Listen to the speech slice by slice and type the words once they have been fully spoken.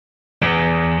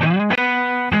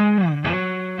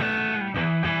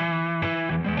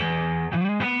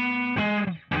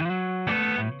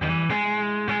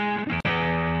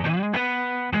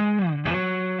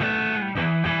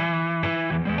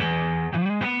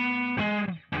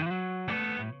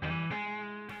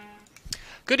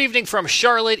Good evening from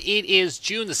Charlotte. It is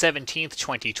June the 17th,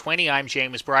 2020. I'm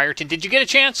James Brierton. Did you get a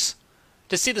chance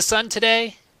to see the sun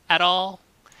today at all?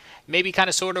 Maybe kind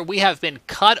of sort of. We have been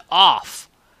cut off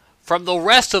from the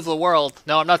rest of the world.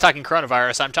 No, I'm not talking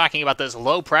coronavirus. I'm talking about this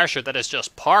low pressure that has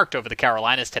just parked over the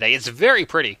Carolinas today. It's very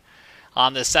pretty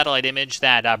on this satellite image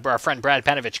that our friend Brad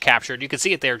Penovich captured. You can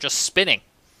see it there just spinning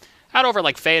out over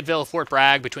like Fayetteville, Fort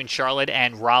Bragg, between Charlotte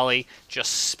and Raleigh, just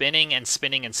spinning and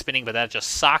spinning and spinning, but that just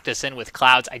socked us in with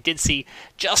clouds. I did see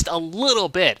just a little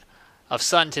bit of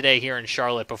sun today here in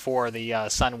Charlotte before the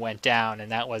sun went down,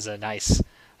 and that was a nice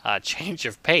change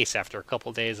of pace after a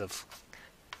couple days of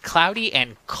cloudy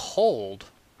and cold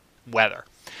weather.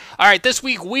 All right, this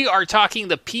week we are talking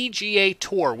the PGA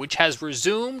Tour, which has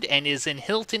resumed and is in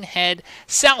Hilton Head,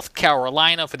 South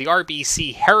Carolina for the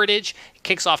RBC Heritage. It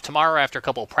kicks off tomorrow after a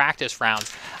couple of practice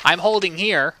rounds. I'm holding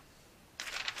here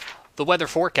the weather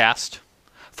forecast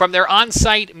from their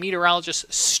on-site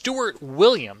meteorologist, Stewart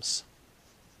Williams.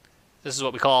 This is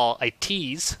what we call a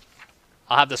tease.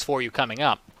 I'll have this for you coming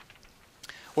up.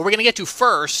 What we're going to get to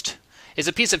first is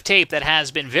a piece of tape that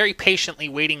has been very patiently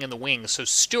waiting in the wings. So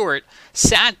Stewart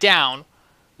sat down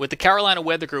with the Carolina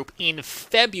Weather Group in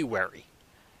February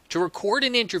to record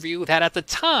an interview that at the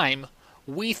time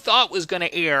we thought was going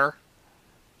to air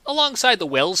alongside the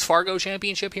Wells Fargo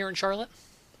Championship here in Charlotte.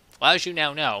 Well, as you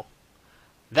now know,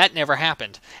 that never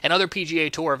happened, and other PGA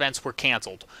Tour events were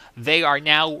canceled. They are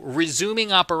now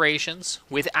resuming operations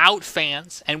without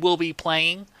fans and will be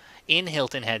playing in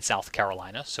Hilton Head, South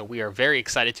Carolina, so we are very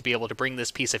excited to be able to bring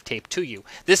this piece of tape to you.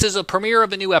 This is a premiere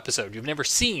of a new episode. You've never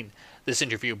seen this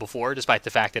interview before, despite the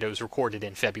fact that it was recorded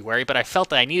in February, but I felt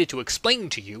that I needed to explain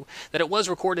to you that it was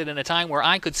recorded in a time where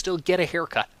I could still get a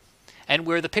haircut, and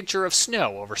where the picture of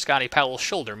snow over Scotty Powell's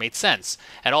shoulder made sense,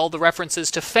 and all the references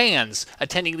to fans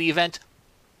attending the event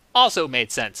also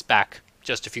made sense back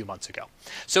just a few months ago.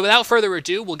 So without further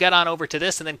ado, we'll get on over to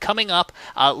this, and then coming up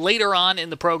later on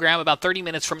in the program, about 30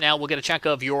 minutes from now, we'll get a check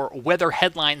of your weather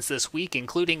headlines this week,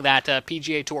 including that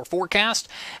PGA Tour forecast,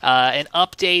 an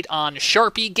update on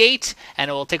Sharpie Gate, and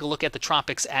we'll take a look at the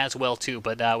tropics as well, too.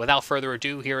 But without further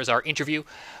ado, here is our interview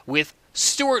with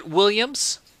Stewart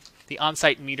Williams, the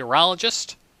on-site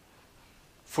meteorologist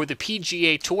for the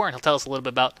PGA Tour, and he'll tell us a little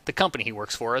bit about the company he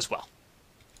works for as well.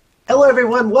 Hello,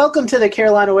 everyone. Welcome to the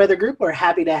Carolina Weather Group. We're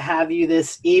happy to have you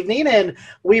this evening, and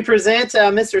we present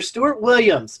Mr. Stewart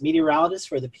Williams, meteorologist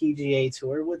for the PGA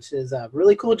Tour, which is a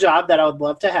really cool job that I would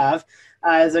love to have.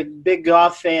 As a big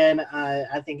golf fan,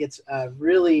 I think it's a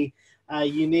really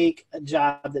unique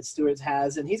job that Stewart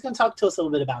has, and he's going to talk to us a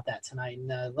little bit about that tonight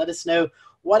and let us know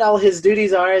what all his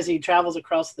duties are as he travels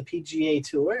across the PGA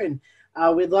Tour. And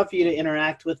we'd love for you to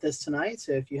interact with us tonight.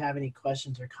 So if you have any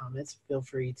questions or comments, feel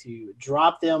free to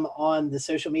drop them on the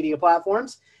social media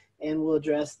platforms, and we'll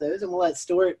address those. And we'll let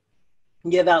Stewart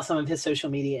give out some of his social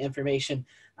media information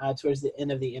towards the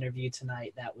end of the interview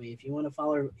tonight. That way, if you want to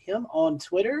follow him on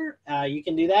Twitter, you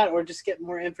can do that, or just get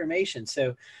more information.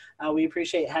 So we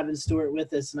appreciate having Stewart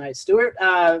with us tonight. Stewart,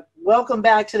 welcome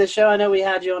back to the show. I know we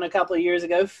had you on a couple of years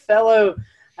ago, fellow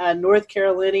North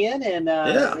Carolinian, and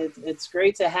it's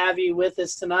great to have you with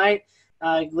us tonight.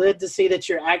 Glad to see that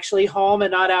you're actually home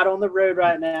and not out on the road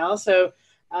right now. So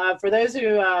for those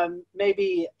who may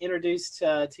be introduced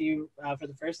to you for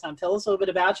the first time, tell us a little bit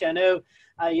about you. I know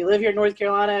you live here in North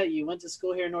Carolina. You went to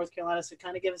school here in North Carolina, so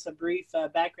kind of give us a brief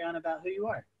background about who you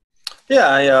are. Yeah,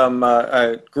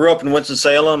 I grew up in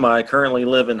Winston-Salem. I currently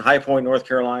live in High Point, North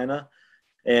Carolina.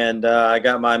 And I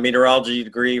got my meteorology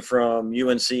degree from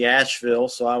UNC Asheville,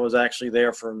 so I was actually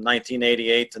there from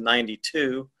 1988 to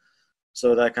 92.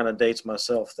 So that kind of dates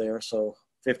myself there. So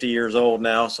 50 years old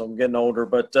now, so I'm getting older.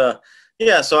 But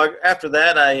yeah, so after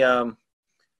that, I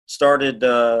started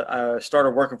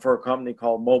working for a company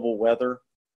called Mobile Weather,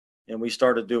 and we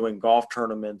started doing golf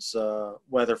tournaments,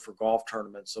 weather for golf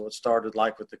tournaments. So it started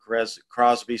like with the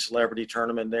Crosby Celebrity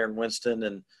Tournament there in Winston,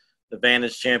 and the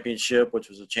Vantage Championship, which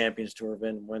was a Champions Tour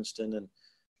event in Winston. And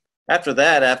after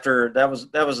that, I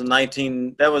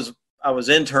was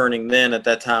interning then at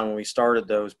that time when we started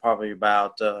those, probably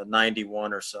about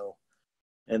 91 or so.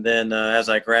 And then as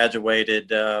I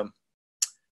graduated,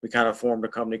 we kind of formed a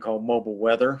company called Mobile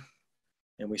Weather,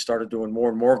 and we started doing more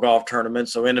and more golf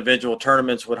tournaments. So individual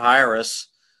tournaments would hire us.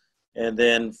 And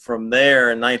then from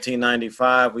there in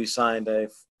 1995, we signed a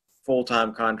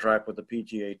full-time contract with the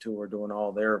PGA Tour doing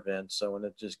all their events. So, and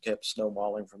it just kept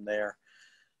snowballing from there.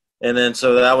 And then,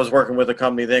 so I was working with a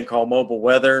company then called Mobile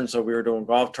Weather. And so we were doing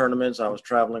golf tournaments. I was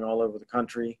traveling all over the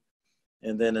country.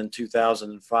 And then in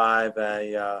 2005,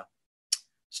 I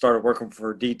started working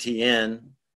for DTN.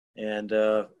 And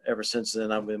ever since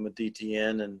then, I've been with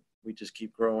DTN. And we just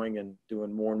keep growing and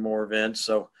doing more and more events.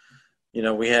 So,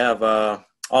 we have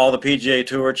all the PGA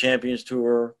Tour, Champions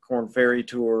Tour, Korn Ferry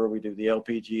Tour. We do the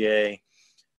LPGA.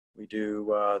 We do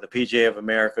the PGA of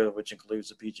America, which includes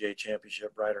the PGA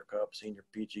Championship, Ryder Cup, Senior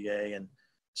PGA, and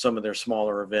some of their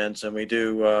smaller events. And we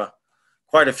do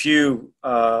quite a few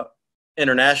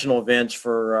international events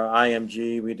for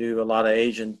IMG. We do a lot of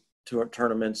Asian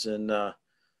tournaments in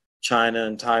China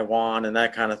and Taiwan and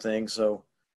that kind of thing. So,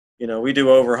 we do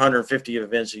over 150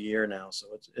 events a year now. So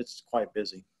it's quite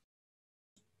busy.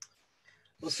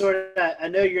 Well, I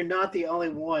know you're not the only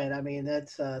one. I mean,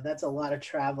 that's a lot of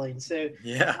traveling. So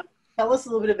yeah. Tell us a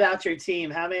little bit about your team.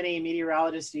 How many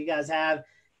meteorologists do you guys have?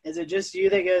 Is it just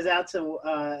you that goes out to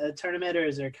a tournament, or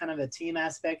is there kind of a team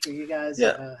aspect for you guys?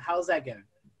 Yeah. How's that going?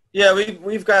 Yeah,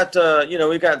 we've got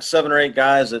we've got 7 or 8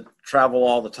 guys that travel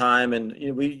all the time,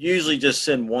 and we usually just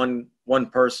send one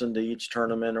person to each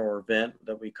tournament or event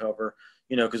that we cover.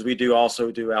 Because we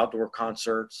also do outdoor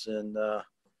concerts, and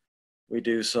we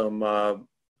do some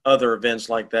other events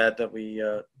like that we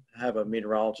have a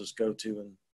meteorologist go to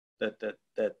and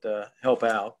that help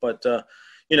out. But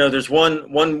there's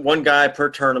one guy per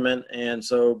tournament, and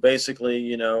so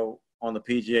basically on the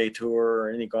PGA Tour or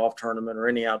any golf tournament or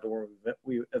any outdoor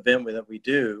event that we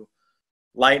do,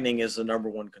 lightning is the number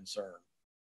one concern.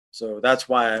 So that's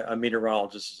why a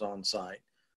meteorologist is on site.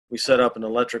 We set up an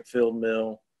electric field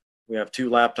mill. We have 2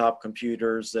 laptop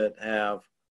computers that have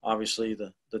obviously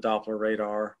the Doppler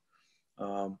radar,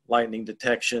 lightning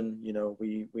detection.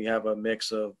 We have a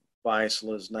mix of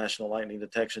VISLA's National Lightning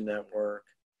Detection Network,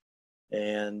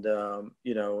 and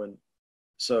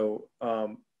so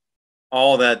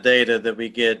all that data that we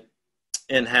get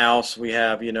in-house, we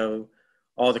have,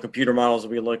 all the computer models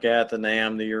that we look at, the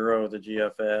NAM, the Euro, the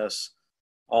GFS,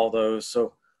 all those.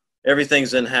 So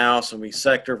everything's in-house, and we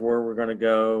sector where we're going to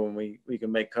go, and we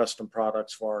can make custom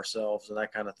products for ourselves and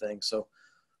that kind of thing. So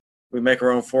we make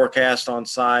our own forecast on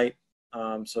site.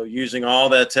 So using all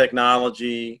that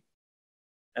technology,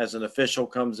 as an official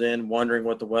comes in wondering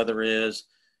what the weather is,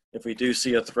 if we do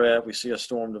see a threat, we see a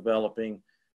storm developing,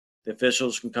 the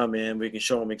officials can come in, we can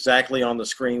show them exactly on the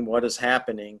screen what is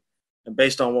happening, and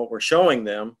based on what we're showing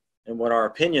them and what our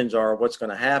opinions are of what's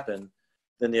going to happen,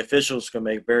 then the officials can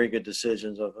make very good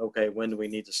decisions of, okay, when do we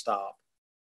need to stop?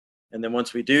 And then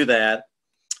once we do that,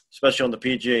 especially on the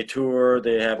PGA Tour,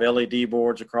 they have LED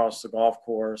boards across the golf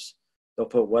course. They'll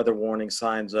put weather warning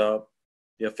signs up.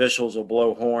 The officials will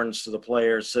blow horns to the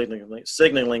players,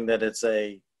 signaling that it's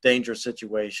a dangerous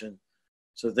situation.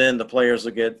 So then the players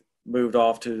will get moved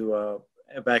off to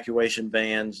evacuation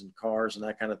vans and cars and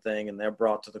that kind of thing, and they're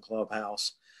brought to the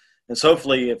clubhouse. And so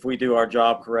hopefully, if we do our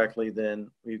job correctly, then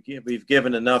we've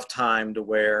given enough time to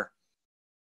where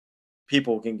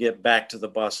people can get back to the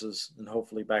buses and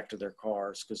hopefully back to their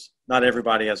cars, because not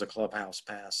everybody has a clubhouse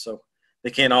pass. So they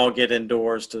can't all get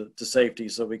indoors to safety.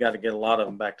 So we got to get a lot of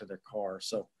them back to their cars.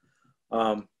 So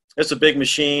it's a big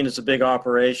machine. It's a big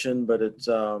operation, but it's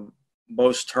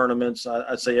most tournaments,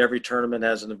 I'd say every tournament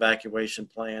has an evacuation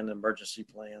plan, emergency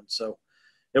plan. So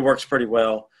it works pretty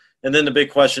well. And then the big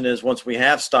question is, once we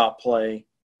have stopped play,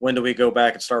 when do we go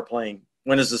back and start playing?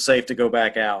 When is it safe to go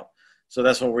back out? So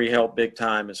that's when we help big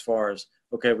time, as far as,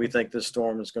 okay, we think this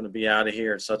storm is going to be out of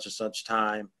here at such and such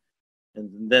time. And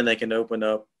then they can open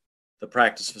up the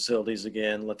practice facilities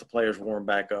again, let the players warm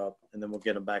back up, and then we'll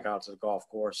get them back out to the golf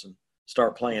course and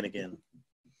start playing again.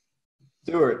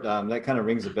 Stewart, that kind of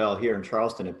rings a bell here in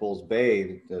Charleston at Bulls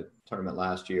Bay, the tournament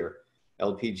last year.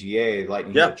 LPGA,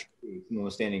 lightning hit a tree.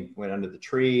 Someone went under the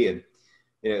tree, and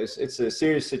it's a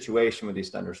serious situation with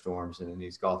these thunderstorms and in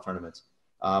these golf tournaments.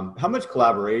 How much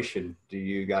collaboration do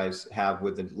you guys have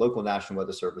with the local National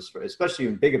Weather Service, especially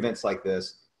in big events like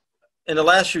this? In the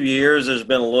last few years, there's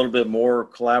been a little bit more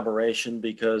collaboration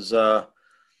because,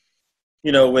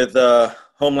 with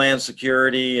Homeland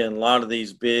Security and a lot of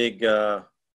these big,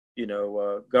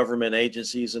 government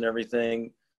agencies and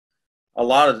everything, a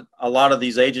lot of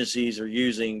these agencies are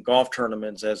using golf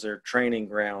tournaments as their training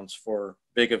grounds for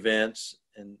big events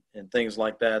and things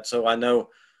like that. So I know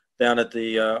down at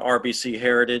the RBC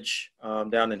Heritage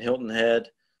down in Hilton Head,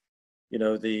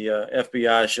 the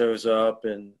FBI shows up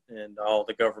and all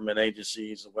the government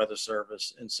agencies, the Weather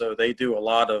Service. And so they do a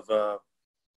lot of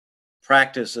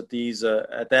practice at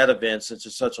that event, since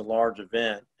it's such a large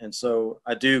event. And so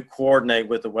I do coordinate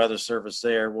with the Weather Service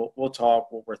there. We'll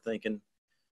talk what we're thinking,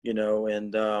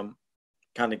 and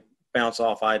kind of bounce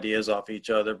off ideas off each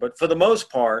other. But for the most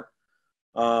part,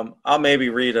 I'll maybe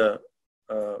read a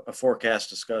forecast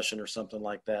discussion or something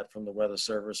like that from the Weather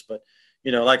Service. But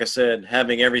like I said,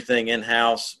 having everything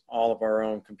in-house, all of our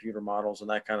own computer models and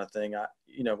that kind of thing,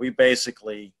 we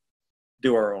basically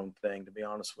do our own thing, to be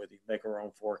honest with you, make our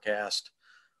own forecast.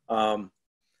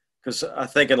 Because I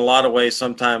think in a lot of ways,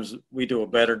 sometimes we do a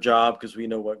better job because we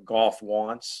know what golf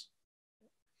wants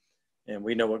and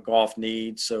we know what golf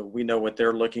needs. So we know what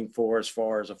they're looking for as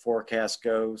far as a forecast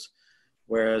goes.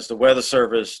 Whereas the Weather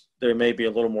Service, they may be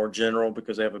a little more general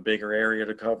because they have a bigger area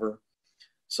to cover.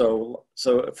 So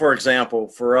for example,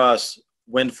 for us,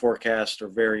 wind forecasts are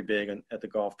very big at the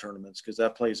golf tournaments because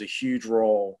that plays a huge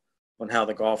role on how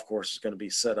the golf course is going to be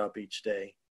set up each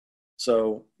day.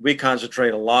 So we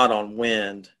concentrate a lot on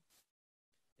wind,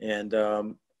 and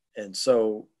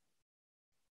so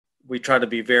we try to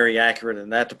be very accurate in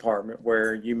that department,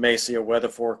 where you may see a weather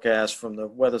forecast from the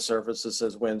Weather Service that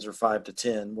says winds are 5 to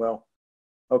 10. Well,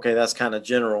 okay, that's kind of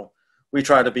general. We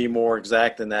try to be more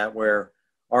exact than that, where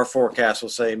our forecast will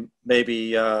say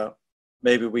maybe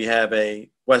we have a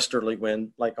westerly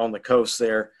wind, like on the coast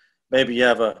there. Maybe you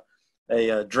have a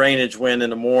drainage wind in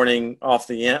the morning off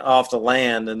the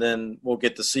land, and then we'll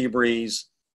get the sea breeze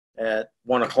at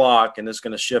 1 o'clock, and it's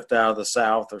going to shift out of the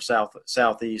south or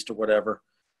southeast or whatever,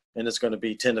 and it's going to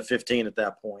be 10 to 15 at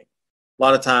that point. A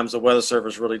lot of times the Weather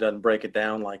Service really doesn't break it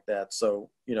down like that. So,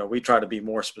 we try to be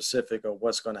more specific of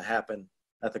what's going to happen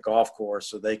at the golf course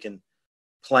so they can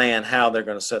plan how they're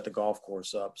going to set the golf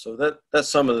course up. So that's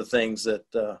some of the things that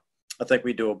I think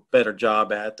we do a better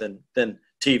job at than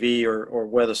TV or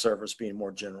Weather Service being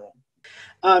more general.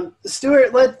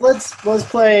 Stewart, let's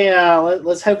play.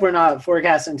 Let's hope we're not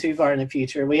forecasting too far in the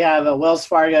future. We have a Wells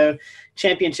Fargo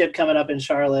Championship coming up in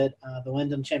Charlotte, the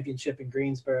Wyndham Championship in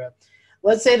Greensboro.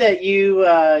 Let's say that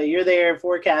you're there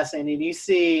forecasting and you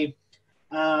see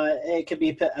it could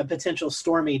be a potential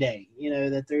stormy day.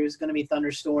 That there's going to be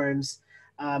thunderstorms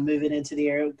moving into the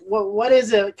air. What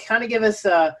is it? Kind of give us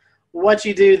what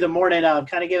you do the morning of.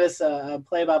 Kind of give us a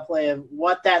play-by-play of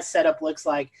what that setup looks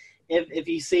like if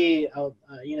you see,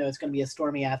 it's going to be a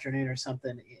stormy afternoon or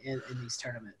something in these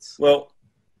tournaments. Well,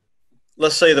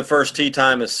 let's say the first tee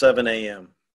time is 7 a.m.,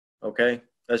 okay?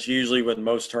 That's usually when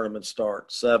most tournaments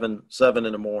start, 7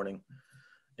 in the morning.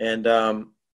 And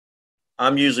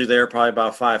I'm usually there probably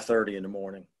about 5:30 in the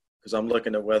morning because I'm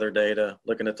looking at weather data,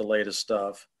 looking at the latest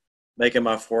stuff, making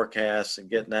my forecasts and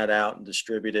getting that out and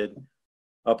distributed,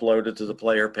 uploaded to the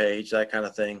player page, that kind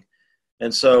of thing.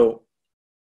 And so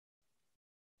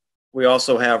we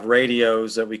also have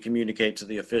radios that we communicate to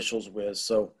the officials with.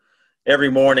 So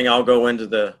every morning I'll go into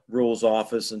the rules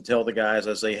office and tell the guys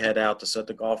as they head out to set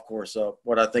the golf course up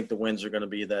what I think the winds are going to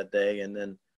be that day, and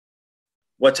then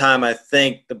what time I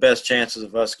think the best chances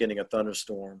of us getting a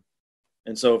thunderstorm.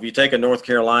 And so if you take a North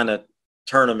Carolina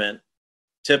tournament,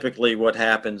 typically what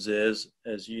happens is,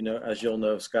 as you'll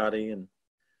know, Scotty, and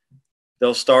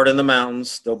they'll start in the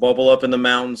mountains. They'll bubble up in the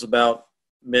mountains about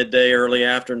midday, early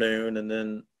afternoon, and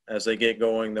then as they get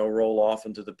going, they'll roll off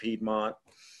into the Piedmont,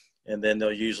 and then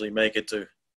they'll usually make it to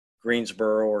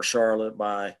Greensboro or Charlotte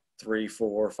by 3,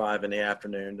 4, 5 in the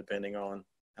afternoon, depending on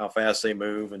how fast they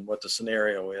move and what the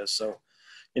scenario is. So,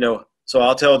 so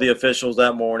I'll tell the officials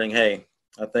that morning, hey,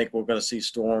 I think we're going to see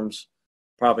storms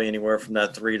probably anywhere from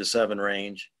that 3 to 7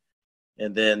 range.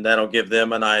 And then that'll give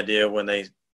them an idea when they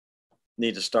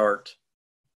need to start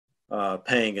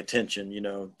paying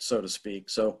attention, so to speak.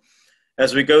 So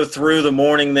as we go through the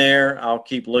morning there, I'll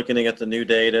keep looking at the new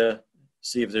data,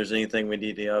 see if there's anything we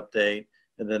need to update.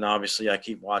 And then obviously I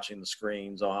keep watching the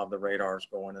screens. I'll have the radars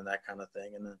going and that kind of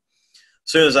thing. And then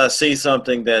as soon as I see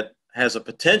something that has a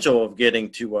potential of getting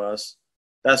to us,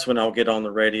 that's when I'll get on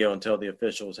the radio and tell the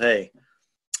officials, hey,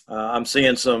 I'm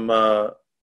seeing some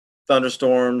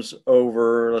thunderstorms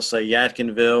over, let's say,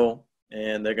 Yadkinville,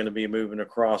 and they're going to be moving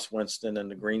across Winston and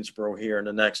the Greensboro here in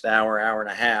the next hour and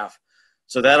a half.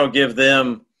 So that'll give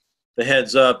them the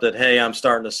heads up that, hey, I'm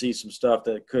starting to see some stuff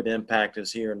that could impact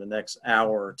us here in the next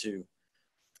hour or two.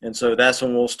 And so that's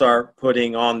when we'll start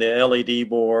putting on the LED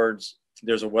boards.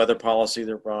 There's a weather policy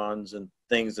that runs and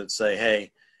things that say,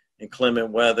 hey,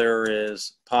 inclement weather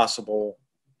is possible,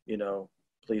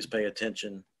 please pay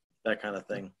attention, that kind of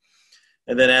thing.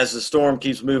 And then as the storm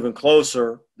keeps moving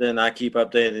closer, then I keep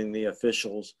updating the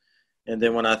officials. And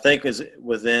then when I think is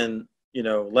within,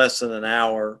 less than an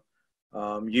hour,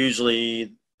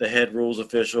 usually the head rules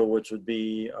official, which would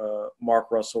be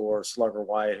Mark Russell or Slugger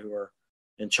White, who are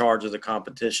in charge of the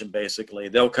competition, basically,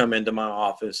 they'll come into my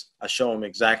office. I show them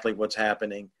exactly what's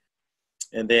happening.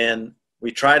 And then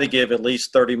we try to give at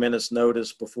least 30 minutes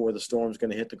notice before the storm's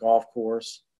going to hit the golf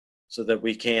course so that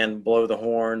we can blow the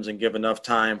horns and give enough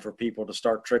time for people to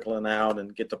start trickling out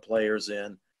and get the players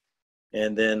in.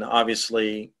 And then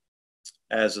obviously,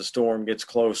 as the storm gets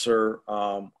closer,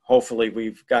 hopefully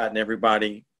we've gotten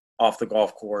everybody off the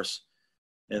golf course,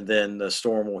 and then the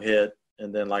storm will hit,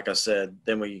 And then, like I said,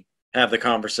 then we have the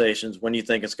conversations. When do you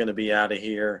think it's going to be out of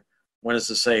here? When is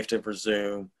it safe to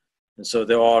resume? And so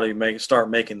they'll already start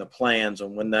making the plans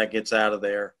on when that gets out of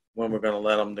there, when we're going to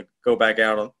let them to go back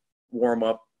out and warm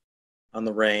up on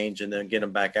the range and then get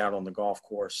them back out on the golf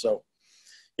course. So,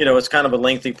 it's kind of a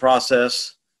lengthy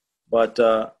process, but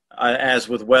as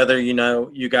with weather,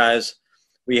 you guys,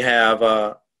 we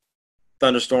have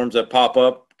thunderstorms that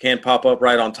can pop up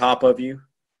right on top of you.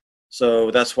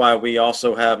 So that's why we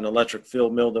also have an electric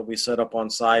field mill that we set up on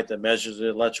site that measures the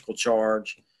electrical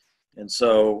charge. And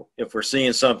so if we're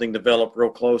seeing something develop real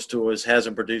close to us,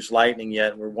 hasn't produced lightning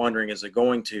yet, and we're wondering, is it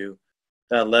going to,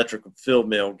 that electric field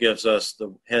mill gives us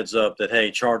the heads up that,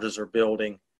 hey, charges are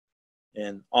building.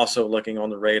 And also looking on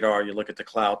the radar, you look at the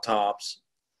cloud tops,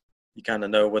 you kind of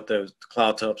know what those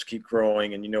cloud tops keep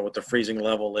growing, and you know what the freezing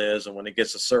level is. And when it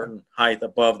gets a certain height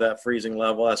above that freezing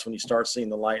level, that's when you start seeing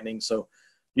the lightning. So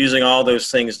using all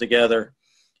those things together,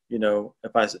 using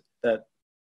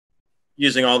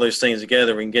all those things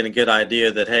together, we can get a good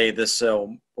idea that, hey, this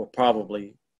cell will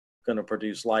probably going to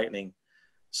produce lightning.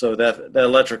 So that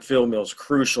electric field mill is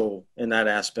crucial in that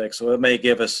aspect. So it may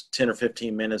give us 10 or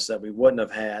 15 minutes that we wouldn't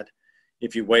have had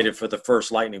if you waited for the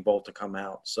first lightning bolt to come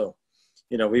out. So,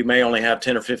 we may only have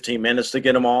 10 or 15 minutes to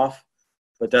get them off,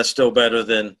 but that's still better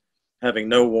than having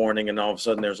no warning and all of a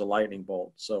sudden there's a lightning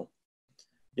bolt. So,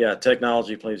 yeah,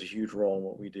 technology plays a huge role in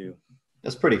what we do.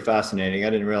 That's pretty fascinating.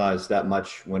 I didn't realize that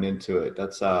much went into it.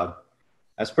 That's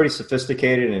pretty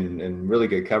sophisticated and really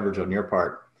good coverage on your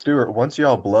part. Stewart, once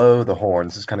y'all blow the horn,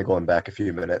 this is kind of going back a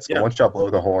few minutes, but once y'all blow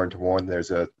the horn to warn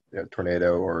there's a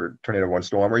tornado or tornado warning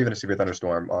storm or even a severe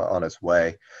thunderstorm on its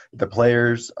way, the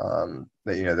players,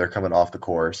 they're coming off the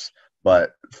course.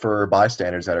 But for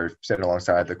bystanders that are sitting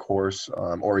alongside the course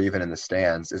or even in the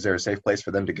stands, is there a safe place for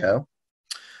them to go?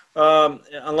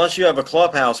 Unless you have a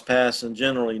clubhouse pass, and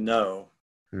generally no.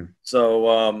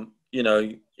 So,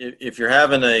 if you're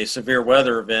having a severe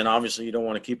weather event, obviously you don't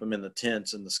want to keep them in the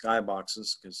tents and the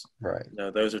skyboxes because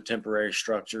those are temporary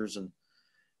structures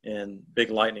and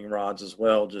big lightning rods as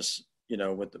well, just,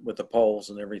 with the poles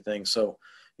and everything. So,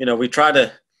 we try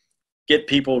to get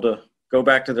people to go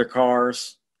back to their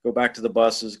cars, go back to the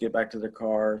buses, get back to their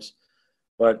cars.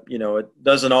 But, it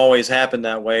doesn't always happen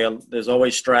that way. There's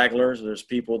always stragglers. There's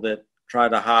people that try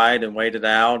to hide and wait it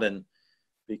out. And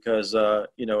because,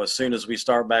 as soon as we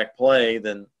start back play,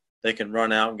 then they can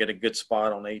run out and get a good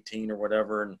spot on 18 or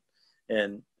whatever.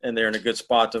 And they're in a good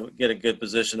spot to get a good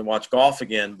position to watch golf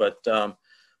again. But,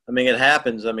 it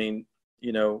happens. We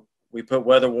put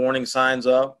weather warning signs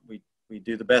up. We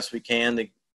do the best we can.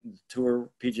 The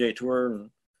PGA Tour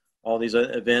and all these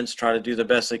events try to do the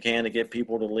best they can to get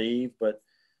people to leave. But,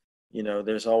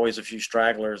 there's always a few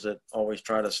stragglers that always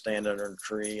try to stand under a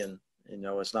tree, and,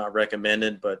 it's not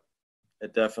recommended, but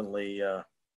it definitely,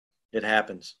 it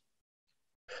happens.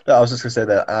 No, I was just going to say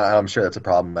that I'm sure that's a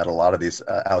problem at a lot of these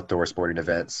outdoor sporting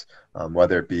events,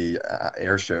 whether it be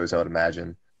air shows, I would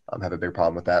imagine, have a big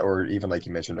problem with that, or even like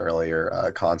you mentioned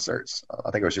earlier, concerts.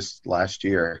 I think it was just last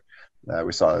year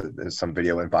we saw some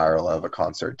video went viral of a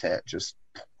concert tent just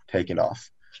taking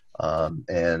off.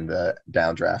 And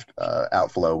downdraft,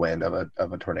 outflow wind of a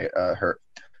tornado,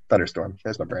 thunderstorm.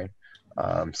 There's my brain.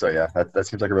 That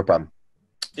seems like a real problem.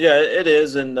 Yeah, it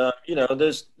is, and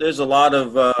there's a lot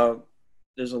of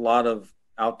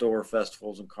outdoor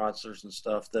festivals and concerts and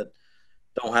stuff that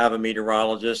don't have a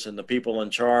meteorologist, and the people in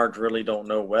charge really don't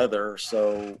know weather.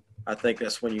 So I think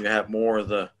that's when you have more of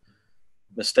the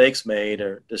mistakes made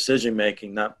or decision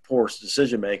making, not poor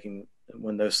decision making,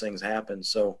 when those things happen.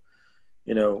 So,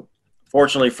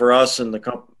 fortunately for us and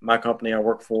my company I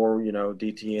work for,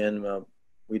 DTN,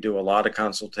 we do a lot of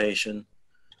consultation.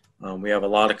 We have a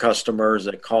lot of customers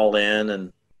that call in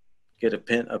and get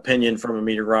opinion from a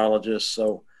meteorologist.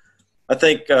 So I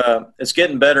think it's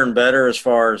getting better and better as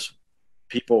far as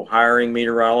people hiring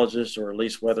meteorologists or at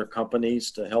least weather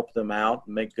companies to help them out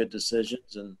and make good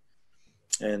decisions.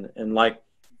 And like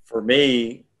for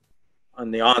me,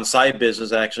 on the on-site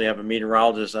business, actually have a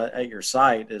meteorologist at your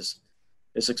site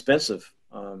it's expensive.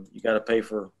 You got to pay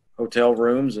for hotel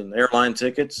rooms and airline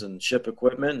tickets and ship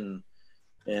equipment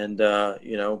and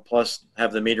plus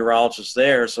have the meteorologist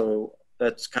there. So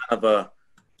that's kind of a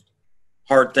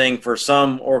hard thing for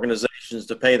some organizations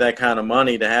to pay that kind of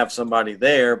money to have somebody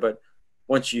there. But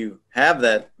once you have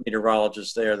that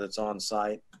meteorologist there that's on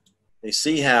site, they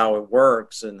see how it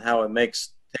works and how it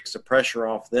takes the pressure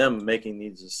off them making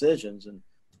these decisions. And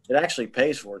it actually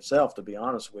pays for itself, to be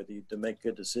honest with you, to make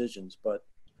good decisions. But,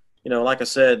 like I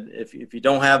said, if you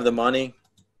don't have the money,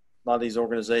 a lot of these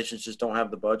organizations just don't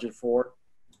have the budget for it.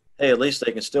 Hey, at least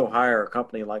they can still hire a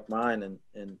company like mine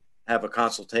and have a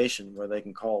consultation where they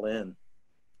can call in,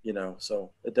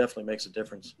 so it definitely makes a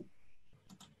difference.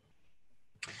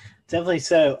 Definitely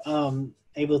so.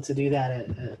 Able to do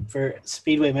that for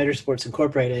Speedway Motorsports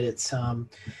Incorporated.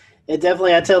 It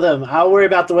definitely, I tell them, I'll worry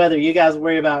about the weather. You guys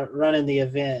worry about running the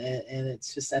event. And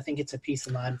it's just, I think it's a peace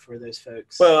of mind for those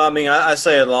folks. Well, I mean, I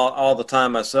say it all the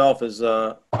time myself is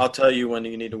I'll tell you when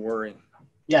you need to worry.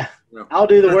 Yeah, I'll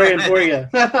do the worrying for you.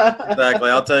 Exactly.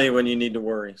 I'll tell you when you need to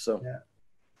worry. So, yeah.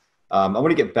 I want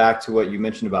to get back to what you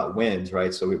mentioned about winds,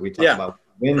 right? So we talked about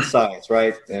wind science,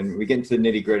 right? And we get into the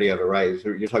nitty gritty of it, right? So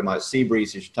you're talking about sea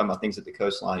breezes, you're talking about things at the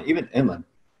coastline, even inland,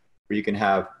 where you can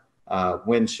have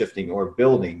wind shifting or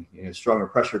building, stronger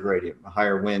pressure gradient,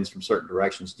 higher winds from certain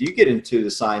directions. Do you get into the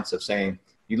science of saying,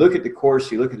 you look at the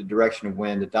course, you look at the direction of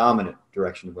wind, the dominant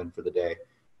direction of wind for the day,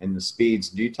 and the speeds?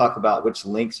 Do you talk about which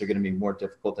links are going to be more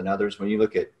difficult than others when you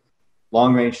look at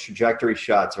long-range trajectory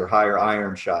shots or higher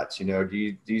iron shots?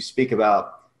 Do you speak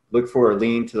about look for a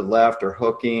lean to the left or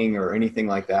hooking or anything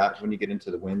like that when you get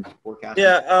into the wind forecast?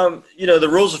 Yeah, the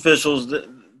rules officials,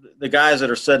 the guys that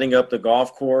are setting up the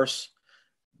golf course,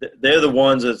 they're the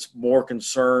ones that's more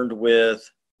concerned with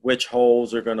which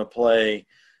holes are going to play.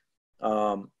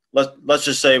 Let's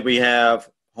just say we have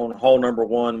on hole number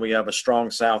 1, we have a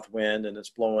strong south wind and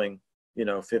it's blowing,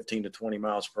 15 to 20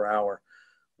 miles per hour.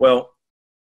 Well,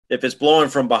 if it's blowing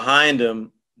from behind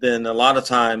them, then a lot of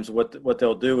times what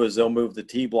they'll do is they'll move the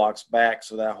tee blocks back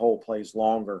so that hole plays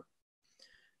longer.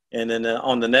 And then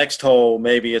on the next hole,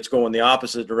 maybe it's going the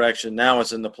opposite direction. Now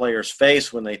it's in the player's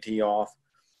face when they tee off.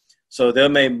 So they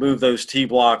may move those tee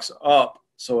blocks up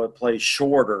so it plays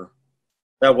shorter.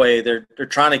 That way they're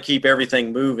trying to keep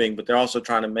everything moving, but they're also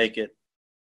trying to make it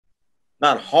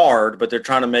not hard, but they're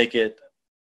trying to make it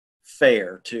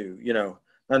fair too.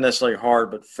 Not necessarily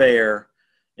hard, but fair,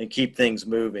 and keep things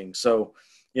moving. So,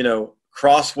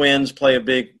 crosswinds play a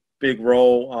big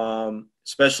role,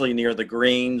 especially near the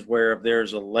greens, where if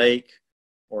there's a lake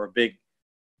or a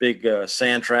big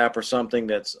sand trap or something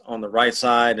that's on the right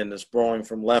side and it's blowing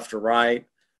from left to right,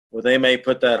 well, they may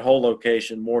put that hole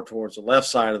location more towards the left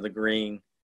side of the green,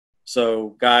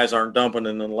 so guys aren't dumping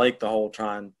in the lake the whole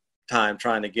time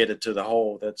trying to get it to the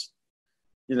hole. That's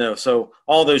so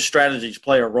all those strategies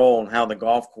play a role in how the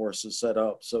golf course is set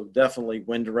up. So definitely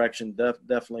wind direction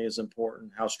definitely is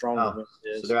important, how strong the wind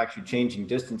is. So they're actually changing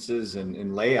distances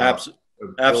and layout.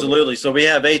 Absolutely. So we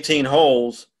have 18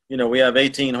 holes.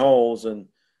 And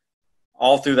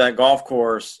all through that golf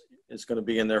course, it's going to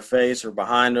be in their face or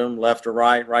behind them, left to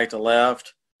right, right to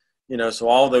left. So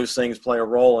all those things play a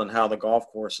role in how the golf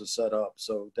course is set up.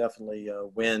 So definitely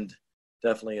wind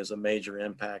definitely is a major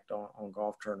impact on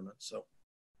golf tournaments. So.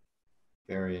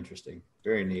 Very interesting.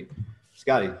 Very neat.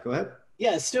 Scotty, go ahead.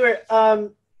 Yeah, Stewart,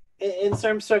 in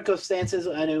some circumstances,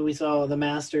 I know we saw the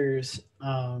Masters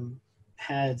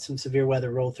had some severe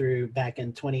weather roll through back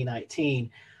in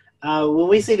 2019. When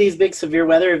we see these big severe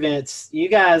weather events, you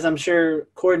guys, I'm sure,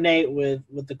 coordinate with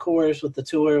the course, with the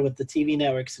tour, with the TV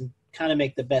networks, and kind of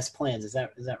make the best plans. Is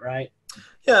that right?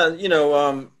 Yeah,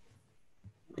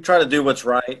 we try to do what's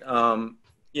right.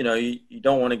 You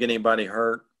don't want to get anybody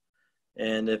hurt.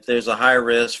 And if there's a high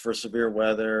risk for severe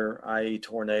weather, i.e.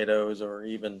 tornadoes or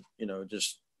even,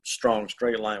 just strong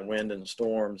straight line wind and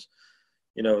storms,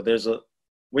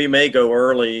 we may go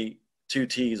early, 2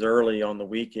 tees early on the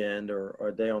weekend or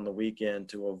a day on the weekend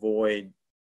to avoid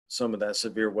some of that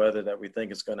severe weather that we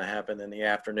think is going to happen in the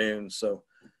afternoon. So,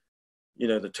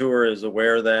 the tour is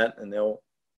aware of that, and they'll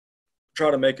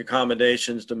try to make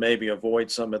accommodations to maybe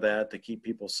avoid some of that to keep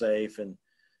people safe and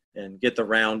get the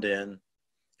round in.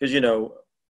 Because,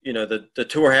 the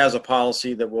tour has a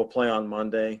policy that we'll play on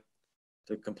Monday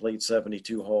to complete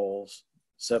 72 holes.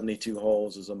 72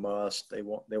 holes is a must. They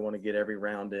want to get every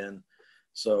round in.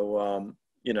 So,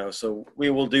 so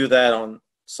we will do that on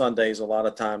Sundays a lot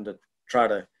of time to try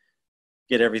to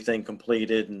get everything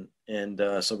completed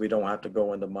and so we don't have to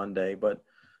go into Monday. But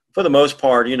for the most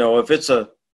part, if it's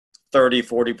a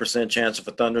 30-40% chance of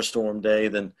a thunderstorm day,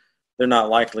 then they're not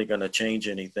likely going to change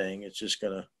anything. It's just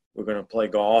we're going to play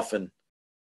golf and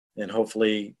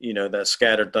hopefully, that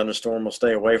scattered thunderstorm will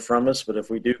stay away from us. But if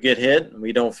we do get hit and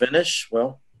we don't finish,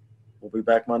 well, we'll be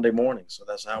back Monday morning. So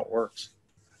that's how it works.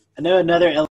 I know another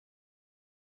element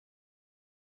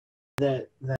that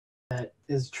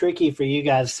is tricky for you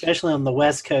guys, especially on the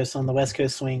West Coast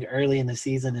swing early in the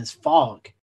season, is fog.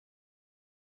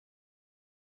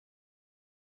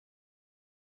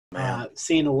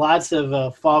 Seeing lots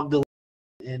of fog delays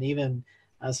and even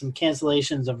some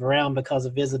cancellations of round because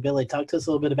of visibility. Talk to us a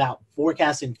little bit about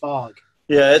forecasting fog.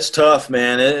 Yeah, it's tough,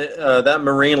 man. That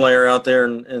marine layer out there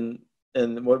in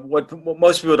and what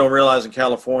most people don't realize in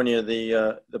California,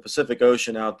 the Pacific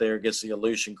Ocean out there gets the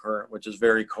Aleutian Current, which is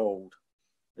very cold.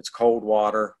 It's cold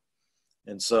water,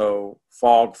 and so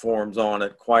fog forms on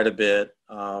it quite a bit.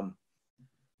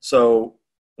 So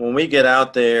when we get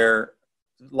out there,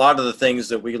 a lot of the things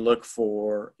that we look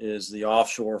for is the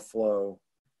offshore flow,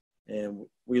 and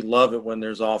we love it when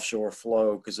there's offshore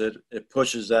flow because it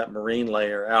pushes that marine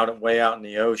layer out way out in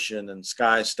the ocean, and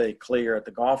skies stay clear at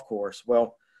the golf course.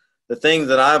 Well, the thing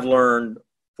that I've learned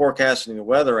forecasting the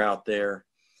weather out there,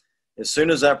 as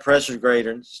soon as that pressure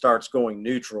gradient starts going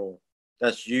neutral,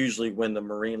 that's usually when the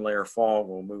marine layer fog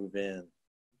will move in.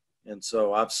 And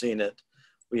so I've seen it.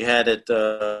 We had it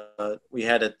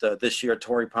this year at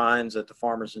Torrey Pines at the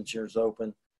Farmers Insurance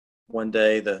Open. One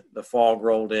day the fog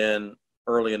rolled in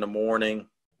early in the morning,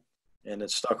 and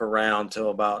it stuck around till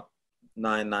about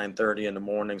 9:30 in the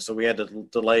morning. So we had to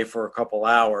delay for a couple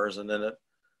hours, and then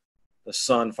the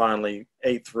sun finally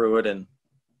ate through it and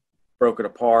broke it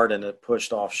apart, and it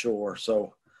pushed offshore.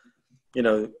 So,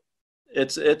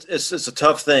 it's a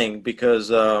tough thing because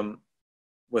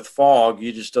with fog,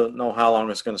 you just don't know how long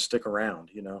it's going to stick around,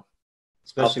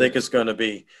 especially how thick it's going to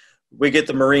be. We get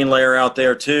the marine layer out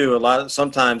there too.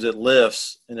 Sometimes it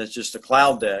lifts and it's just a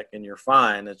cloud deck and you're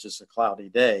fine. It's just a cloudy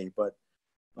day. But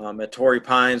at Torrey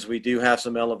Pines, we do have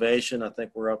some elevation. I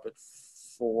think we're up at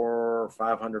 400 or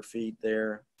 500 feet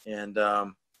there. And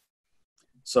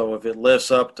so if it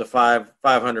lifts up to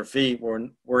 500 feet,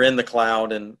 we're in the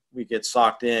cloud and we get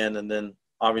socked in, and then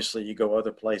obviously you go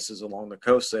other places along the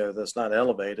coast there that's not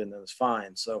elevated, and it's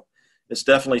fine. So it's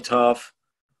definitely tough,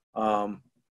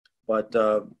 but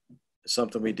it's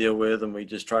something we deal with, and we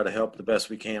just try to help the best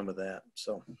we can with that.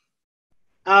 So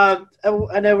I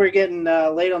know we're getting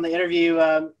late on the interview.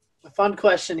 A fun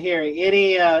question here: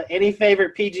 any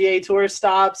favorite PGA Tour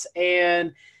stops,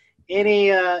 and any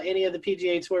of the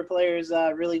PGA Tour players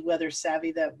really weather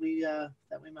savvy that we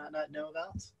might not know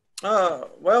about?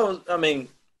 Well, I mean,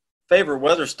 favorite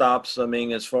weather stops,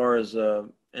 as far as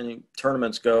any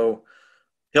tournaments go,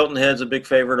 Hilton Head's a big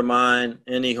favorite of mine.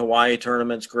 Any Hawaii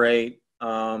tournament's great.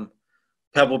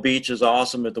 Pebble Beach is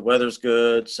awesome if the weather's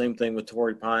good. Same thing with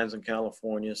Torrey Pines in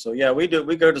California. So yeah, we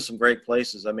go to some great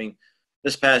places.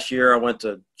 This past year I went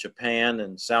to Japan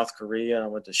and South Korea. I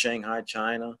went to Shanghai,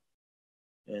 China.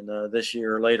 And this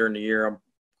year, later in the year, I'm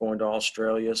going to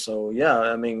Australia. So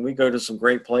yeah, we go to some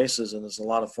great places, and it's a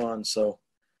lot of fun. So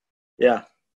yeah.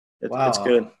 It's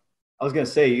good. I was going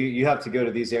to say, you have to go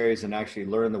to these areas and actually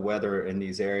learn the weather in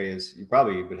these areas. You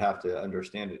probably would have to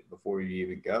understand it before you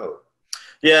even go.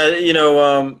 Yeah,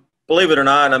 believe it or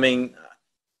not,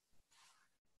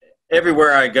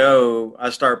 everywhere I go, I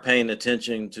start paying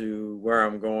attention to where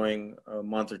I'm going a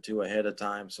month or two ahead of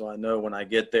time. So I know when I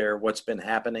get there what's been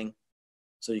happening.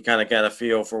 So you kind of got a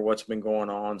feel for what's been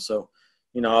going on. So,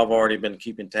 I've already been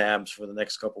keeping tabs for the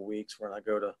next couple of weeks when I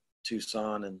go to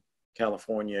Tucson and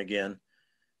California again.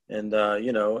 And,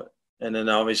 and then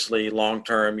obviously long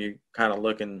term, you kind of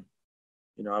looking,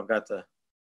 I've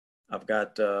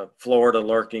got Florida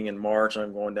lurking in March.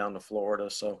 I'm going down to Florida.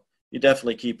 So you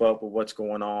definitely keep up with what's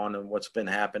going on and what's been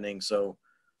happening. So,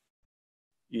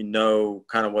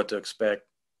 kind of what to expect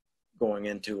going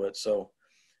into it. So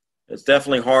it's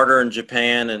definitely harder in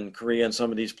Japan and Korea and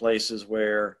some of these places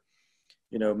where,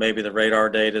 maybe the radar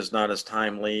data is not as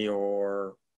timely,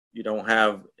 or you don't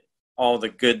have all the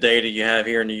good data you have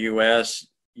here in the U.S.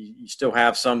 You still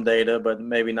have some data, but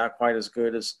maybe not quite as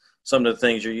good as some of the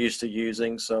things you're used to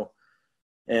using. So,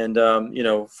 and,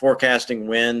 forecasting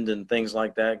wind and things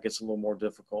like that gets a little more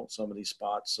difficult, some of these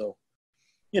spots. So,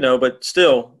 but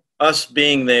still, us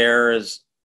being there is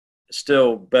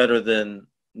still better than,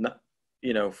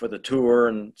 for the tour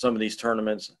and some of these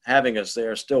tournaments, having us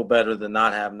there is still better than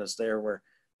not having us there, where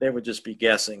they would just be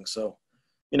guessing. So,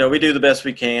 we do the best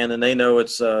we can, and they know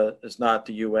it's not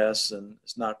the U.S. and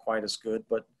it's not quite as good,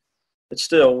 but it's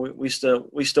still we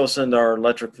still send our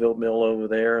electric field mill over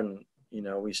there, and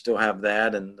we still have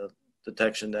that and the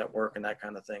detection network and that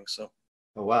kind of thing. So.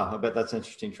 Oh wow, I bet that's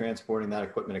interesting, transporting that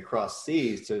equipment across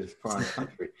seas to a foreign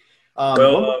country.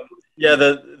 Yeah,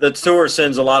 the tour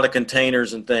sends a lot of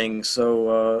containers and things,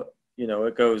 so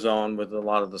it goes on with a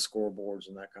lot of the scoreboards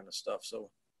and that kind of stuff. So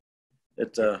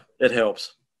it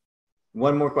helps.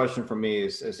 One more question from me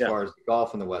is as far as the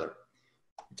golf and the weather.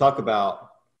 Talk about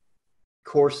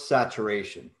course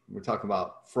saturation. We're talking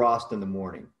about frost in the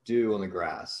morning, dew on the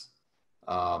grass,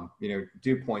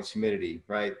 dew points, humidity,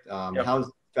 right? How does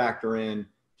it factor in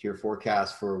to your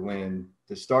forecast for when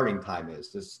the starting time is?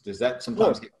 Does that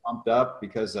sometimes get pumped up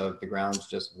because of the ground's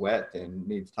just wet and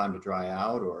needs time to dry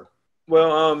out, or?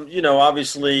 Well,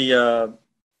 obviously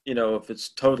if it's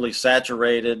totally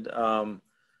saturated,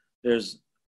 there's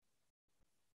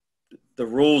the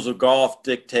rules of golf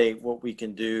dictate what we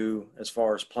can do as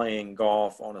far as playing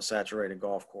golf on a saturated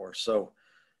golf course. So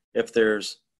if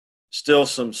there's still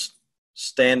some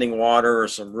standing water or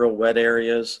some real wet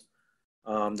areas,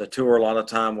 the tour a lot of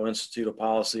time will institute a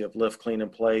policy of lift, clean in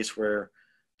place where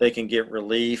they can get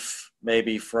relief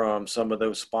maybe from some of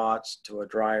those spots to a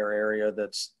drier area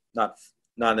that's not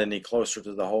any closer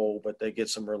to the hole, but they get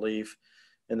some relief.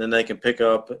 And then they can pick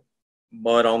up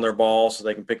mud on their ball, so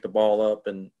they can pick the ball up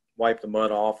and wipe the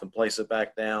mud off and place it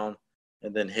back down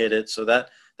and then hit it. So that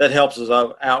helps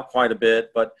us out quite a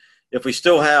bit. But if we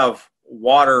still have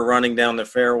water running down the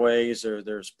fairways or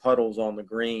there's puddles on the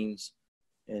greens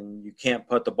and you can't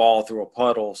put the ball through a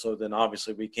puddle, so then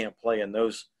obviously we can't play in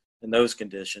those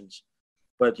conditions.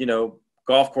 But,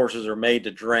 golf courses are made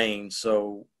to drain.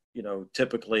 So,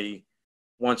 typically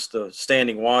once the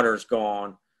standing water is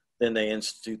gone, then they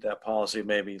institute that policy of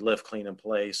maybe lift, clean in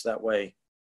place. That way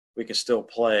we can still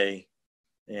play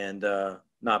and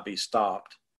not be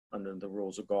stopped under the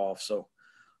rules of golf. So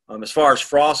as far as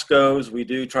frost goes, we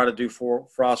do try to do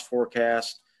frost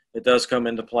forecasts. It does come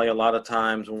into play a lot of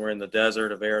times when we're in the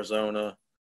desert of Arizona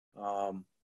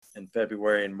in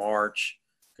February and March,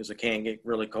 because it can get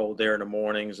really cold there in the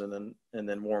mornings and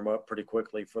then warm up pretty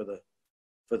quickly for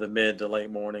the mid to late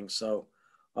mornings. So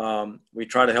we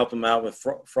try to help them out with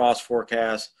frost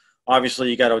forecasts. Obviously,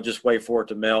 you got to just wait for it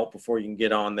to melt before you can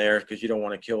get on there, because you don't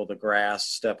want to kill the grass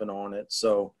stepping on it.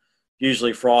 So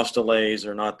usually frost delays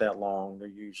are not that long. They're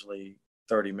usually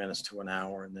 30 minutes to an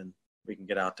hour, and then we can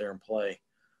get out there and play.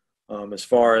 As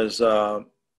far as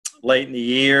late in the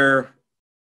year, a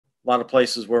lot of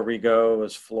places where we go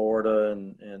is Florida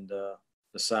and the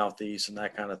Southeast and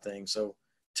that kind of thing. So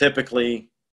typically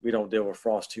we don't deal with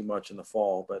frost too much in the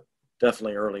fall, but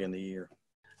definitely early in the year.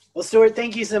 Well, Stewart,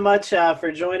 thank you so much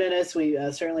for joining us. We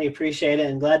certainly appreciate it,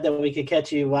 and glad that we could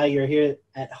catch you while you're here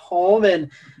at home. And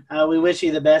we wish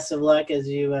you the best of luck as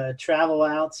you travel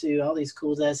out to all these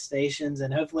cool destinations,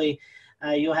 and hopefully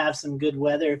you'll have some good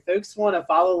weather. If folks want to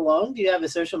follow along, do you have a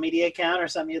social media account or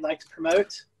something you'd like to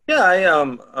promote? Yeah,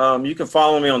 you can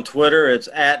follow me on Twitter. It's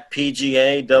at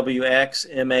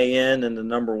PGAWXMAN and the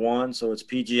number 1. So it's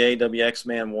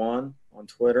PGAWXMan1 on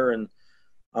Twitter. And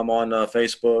I'm on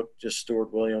Facebook, just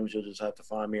Stewart Williams. You'll just have to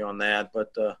find me on that.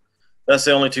 But that's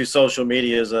the only 2 social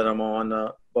medias that I'm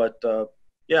on.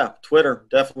 Yeah, Twitter,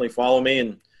 definitely follow me,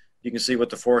 and you can see what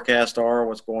the forecasts are,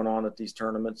 what's going on at these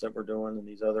tournaments that we're doing and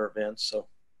these other events. So.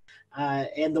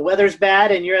 And the weather's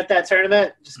bad and you're at that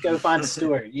tournament, just go find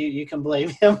Stewart. You can blame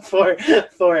him for it. Yeah,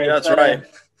 that's right.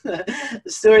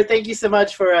 Stewart, thank you so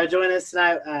much for joining us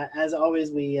tonight. As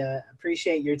always, we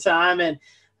appreciate your time, and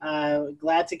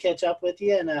glad to catch up with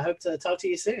you, and I hope to talk to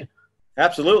you soon.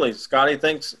 Absolutely. Scotty,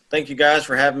 thank you guys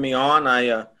for having me on.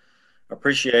 I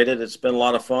appreciate it. It's been a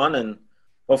lot of fun, and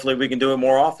hopefully we can do it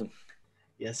more often.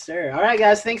 Yes, sir. All right,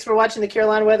 guys, thanks for watching the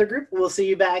Carolina Weather Group. We'll see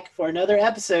you back for another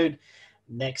episode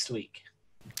next week.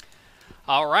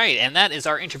 All right, and that is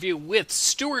our interview with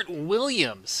Stewart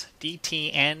Williams,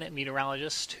 DTN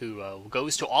meteorologist, who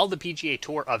goes to all the PGA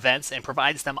Tour events and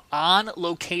provides them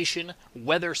on-location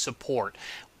weather support.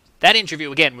 That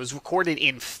interview, again, was recorded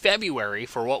in February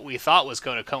for what we thought was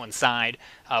going to coincide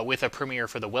with a premiere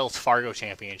for the Wells Fargo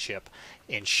Championship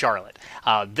in Charlotte.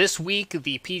 This week,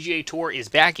 the PGA Tour is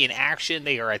back in action.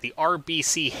 They are at the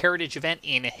RBC Heritage event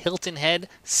in Hilton Head,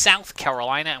 South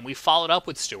Carolina, and we followed up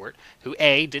with Stewart, who,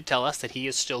 did tell us that he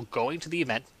is still going to the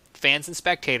event. Fans and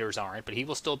spectators aren't, but he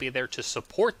will still be there to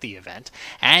support the event,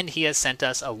 and he has sent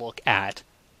us a look at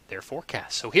their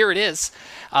forecast. So here it is.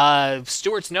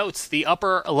 Stewart's notes, the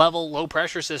upper level low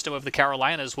pressure system of the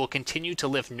Carolinas will continue to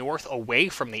lift north away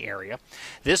from the area.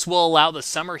 This will allow the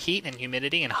summer heat and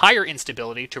humidity and higher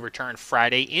instability to return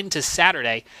Friday into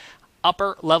Saturday.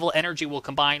 Upper level energy will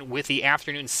combine with the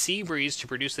afternoon sea breeze to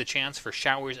produce the chance for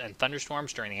showers and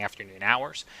thunderstorms during the afternoon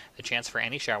hours. The chance for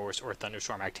any showers or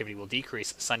thunderstorm activity will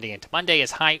decrease Sunday into Monday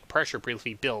as high pressure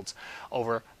briefly builds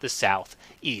over the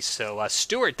southeast. So,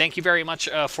 Stewart, thank you very much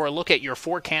for a look at your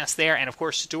forecast there. And, of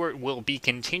course, Stewart will be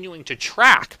continuing to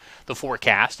track the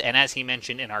forecast. And as he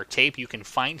mentioned in our tape, you can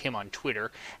find him on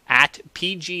Twitter at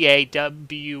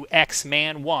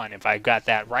PGAWXMan1, if I got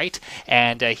that right.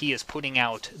 And he is putting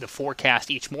out the forecast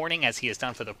each morning, as he has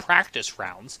done for the practice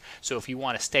rounds. So if you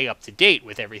want to stay up to date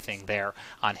with everything there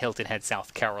on Hilton Head,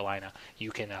 South Carolina,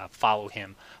 you can follow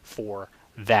him for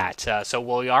that. So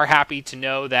we are happy to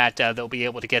know that they'll be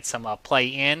able to get some play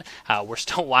in. We're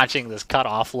still watching this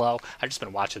cutoff low. I've just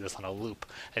been watching this on a loop.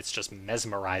 It's just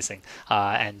mesmerizing.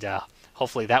 And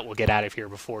hopefully that will get out of here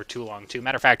before too long, too.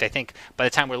 Matter of fact, I think by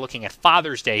the time we're looking at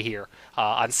Father's Day here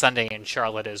on Sunday in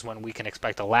Charlotte is when we can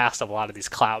expect the last of a lot of these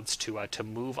clouds to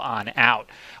move on out.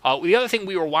 The other thing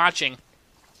we were watching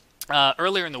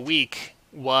earlier in the week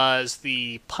was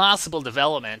the possible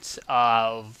development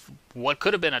of what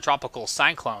could have been a tropical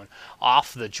cyclone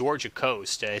off the Georgia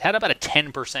coast. It had about a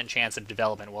 10% chance of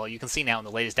development. Well, you can see now in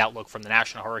the latest outlook from the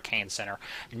National Hurricane Center,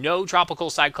 no tropical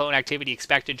cyclone activity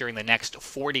expected during the next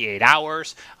 48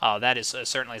 hours. That is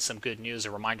certainly some good news.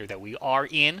 A reminder that we are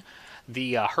in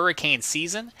the hurricane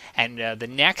season, and the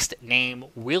next name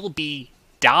will be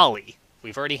Dolly.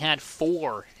 We've already had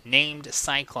 4 named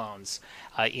cyclones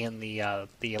in the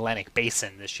Atlantic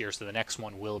Basin this year, so the next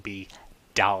one will be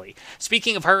Dolly.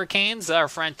 Speaking of hurricanes, our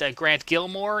friend Grant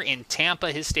Gilmore in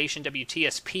Tampa, his station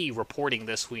WTSP, reporting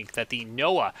this week that the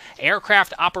NOAA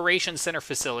Aircraft Operations Center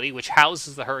facility, which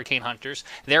houses the hurricane hunters,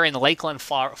 they're in Lakeland,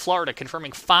 Florida,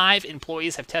 confirming 5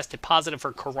 employees have tested positive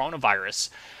for coronavirus.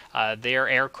 Their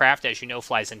aircraft, as you know,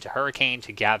 flies into hurricane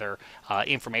to gather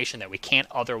information that we can't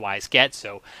otherwise get.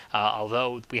 So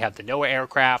although we have the NOAA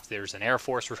aircraft, there's an Air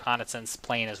Force reconnaissance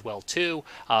plane as well, too,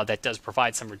 that does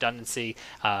provide some redundancy.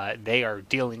 They are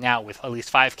dealing now with at least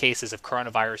 5 cases of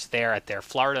coronavirus there at their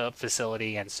Florida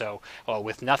facility. And so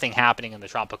with nothing happening in the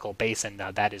tropical basin,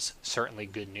 that is certainly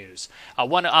good news.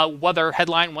 One last weather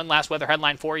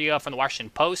headline for you from the Washington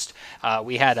Post.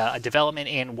 We had a development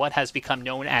in what has become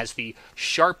known as the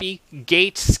Sharpie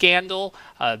Gate scandal.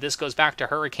 This goes back to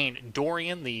Hurricane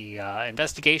Dorian. The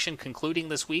investigation concluding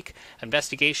this week.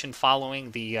 Investigation following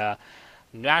the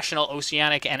National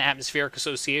Oceanic and Atmospheric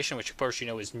Association, which of course you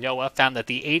know is NOAA, found that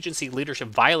the agency leadership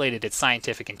violated its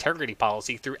scientific integrity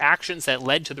policy through actions that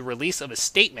led to the release of a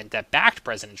statement that backed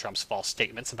President Trump's false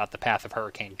statements about the path of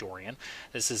Hurricane Dorian.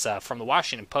 This is from the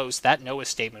Washington Post. That NOAA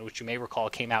statement, which you may recall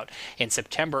came out in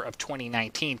September of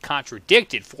 2019,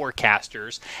 contradicted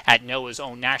forecasters at NOAA's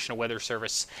own National Weather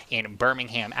Service in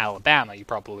Birmingham, Alabama. You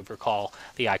probably recall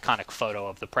the iconic photo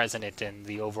of the president in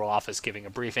the Oval Office giving a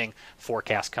briefing,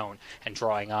 forecast cone, and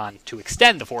drawing on to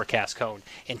extend the forecast cone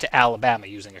into Alabama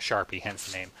using a Sharpie,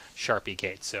 hence the name Sharpie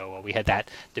Gate. So we had that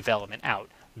development out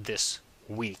this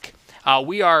week.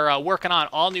 We are working on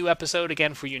all new episode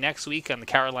again for you next week on the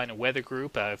Carolina Weather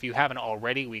Group. If you haven't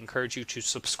already, we encourage you to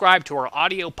subscribe to our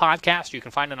audio podcast. You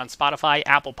can find it on Spotify,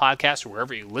 Apple Podcasts, or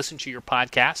wherever you listen to your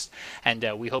podcast. And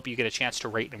we hope you get a chance to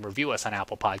rate and review us on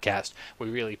Apple Podcast. We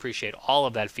really appreciate all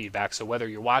of that feedback. So whether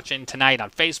you're watching tonight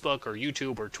on Facebook or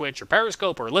YouTube or Twitch or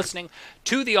Periscope or listening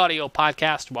to the audio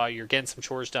podcast while you're getting some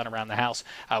chores done around the house,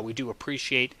 we do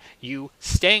appreciate you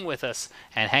staying with us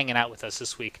and hanging out with us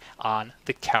this week on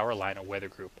the Carolina Weather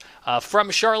Group.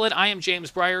 From Charlotte, I am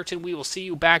James Brierton. We will see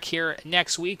you back here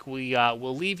next week. We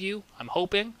will leave you, I'm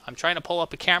trying to pull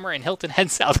up a camera in Hilton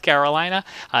Head, South Carolina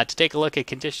to take a look at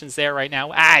conditions there right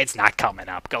now. It's not coming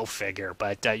up, go figure,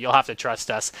 but you'll have to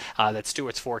trust us that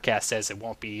Stewart's forecast says it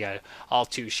won't be all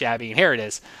too shabby. And here it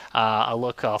is, a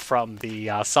look from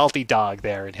the Salty Dog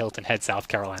there in Hilton Head, South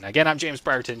Carolina. Again, I'm James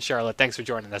Brierton in Charlotte. Thanks for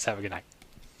joining us. Have a good night.